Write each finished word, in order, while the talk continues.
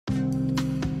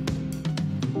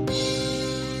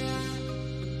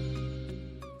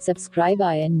Subscribe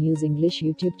IN News English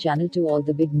YouTube channel to all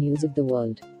the big news of the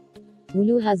world.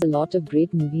 Hulu has a lot of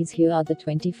great movies. Here are the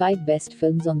 25 best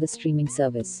films on the streaming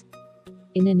service.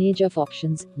 In an age of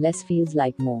options, less feels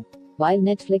like more. While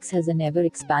Netflix has an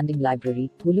ever-expanding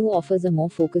library, Hulu offers a more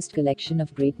focused collection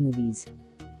of great movies.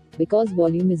 Because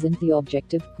volume isn't the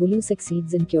objective, Hulu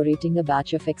succeeds in curating a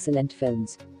batch of excellent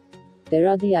films. There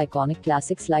are the iconic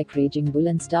classics like Raging Bull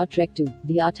and Star Trek II,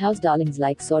 the arthouse darlings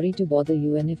like Sorry to Bother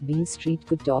You and If Beale Street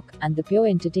Could Talk, and the pure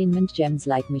entertainment gems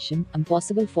like Mission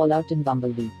Impossible, Fallout and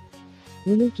Bumblebee.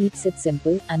 Hulu keeps it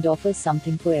simple and offers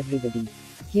something for everybody.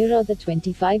 Here are the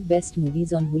 25 best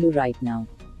movies on Hulu right now.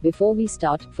 Before we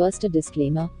start, first a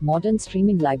disclaimer: modern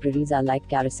streaming libraries are like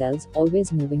carousels,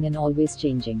 always moving and always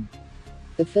changing.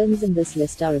 The films in this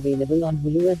list are available on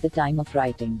Hulu at the time of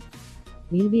writing.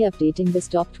 We'll be updating this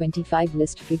top 25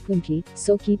 list frequently,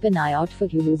 so keep an eye out for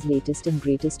Hulu's latest and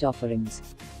greatest offerings.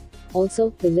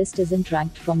 Also, the list isn't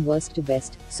ranked from worst to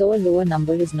best, so a lower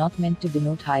number is not meant to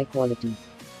denote high quality.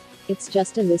 It's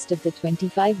just a list of the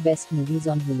 25 best movies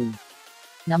on Hulu.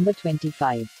 Number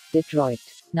 25. Detroit.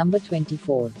 Number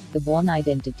 24. The Bourne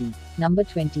Identity. Number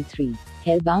 23.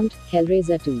 Hellbound,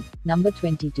 Hellraiser 2. Number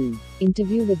 22.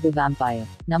 Interview with the Vampire.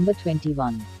 Number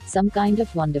 21. Some Kind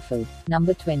of Wonderful.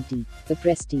 Number 20. The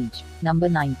Prestige. Number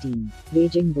 19.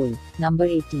 Raging Bull. Number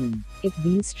 18. If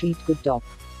Beale Street Could Talk.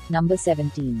 Number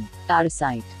 17.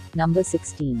 Parasite. Number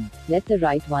 16. Let the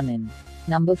Right One In.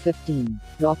 Number 15.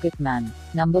 Rocket Man.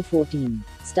 Number 14.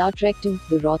 Star Trek II,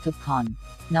 The Wrath of Khan.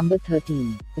 Number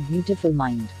 13. A Beautiful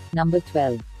Mind. Number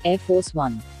 12. Air Force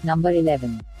One. Number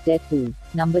 11. Deadpool.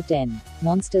 Number 10.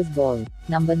 Monsters Ball.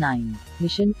 Number 9.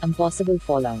 Mission Impossible,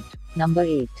 Fallout. Number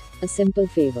 8. A Simple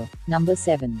Favor. Number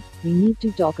 7. We Need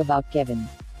to Talk About Kevin.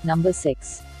 Number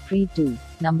 6. Creed 2.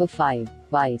 Number 5.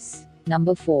 Vice.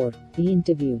 Number 4. The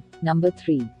Interview. Number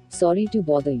 3. Sorry to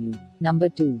Bother You. Number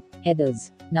 2.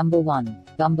 Heathers. Number 1.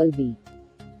 Bumblebee.